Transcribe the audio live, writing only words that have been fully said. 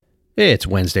It's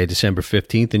Wednesday, December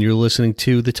 15th, and you're listening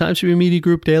to the Times Review Media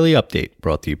Group Daily Update,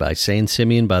 brought to you by San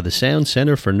Simeon by the Sound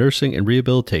Center for Nursing and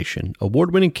Rehabilitation.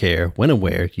 Award-winning care when and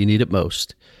where you need it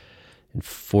most.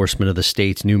 Enforcement of the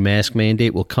state's new mask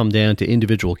mandate will come down to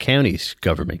individual counties,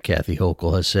 Government Kathy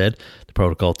Hochul has said. The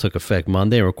protocol took effect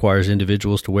Monday and requires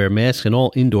individuals to wear masks in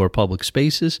all indoor public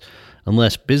spaces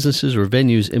unless businesses or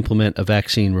venues implement a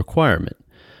vaccine requirement.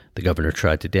 The governor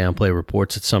tried to downplay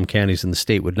reports that some counties in the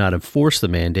state would not enforce the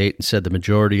mandate and said the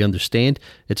majority understand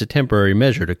it's a temporary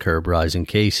measure to curb rising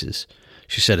cases.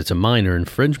 She said it's a minor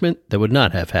infringement that would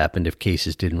not have happened if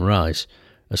cases didn't rise.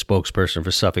 A spokesperson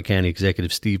for Suffolk County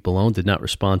Executive Steve Bellone did not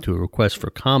respond to a request for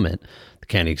comment. The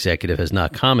county executive has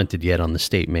not commented yet on the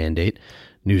state mandate.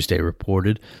 Newsday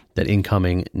reported that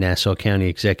incoming Nassau County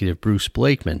Executive Bruce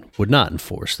Blakeman would not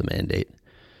enforce the mandate.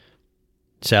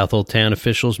 Southold Town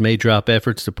officials may drop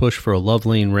efforts to push for a Love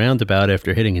Lane roundabout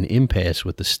after hitting an impasse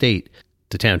with the state.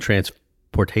 The Town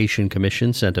Transportation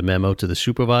Commission sent a memo to the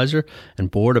supervisor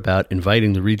and board about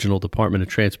inviting the Regional Department of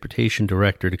Transportation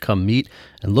director to come meet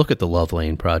and look at the Love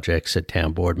Lane project, said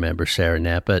Town Board member Sarah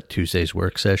Napa at Tuesday's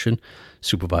work session.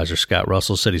 Supervisor Scott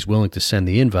Russell said he's willing to send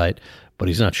the invite, but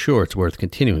he's not sure it's worth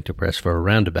continuing to press for a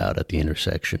roundabout at the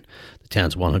intersection. The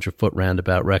town's 100-foot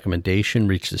roundabout recommendation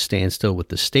reached a standstill with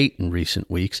the state in recent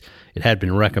weeks. It had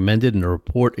been recommended in a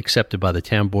report accepted by the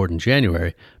town board in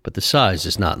January, but the size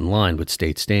is not in line with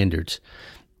state standards.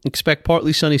 Expect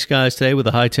partly sunny skies today with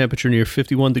a high temperature near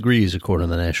 51 degrees, according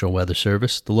to the National Weather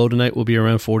Service. The low tonight will be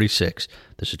around 46.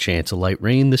 There's a chance of light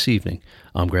rain this evening.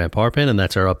 I'm Grant Parpan, and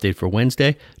that's our update for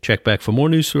Wednesday. Check back for more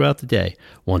news throughout the day.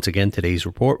 Once again, today's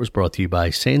report was brought to you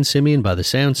by San Simeon by the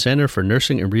Sound Center for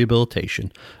Nursing and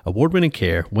Rehabilitation. Award-winning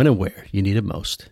care when and where you need it most.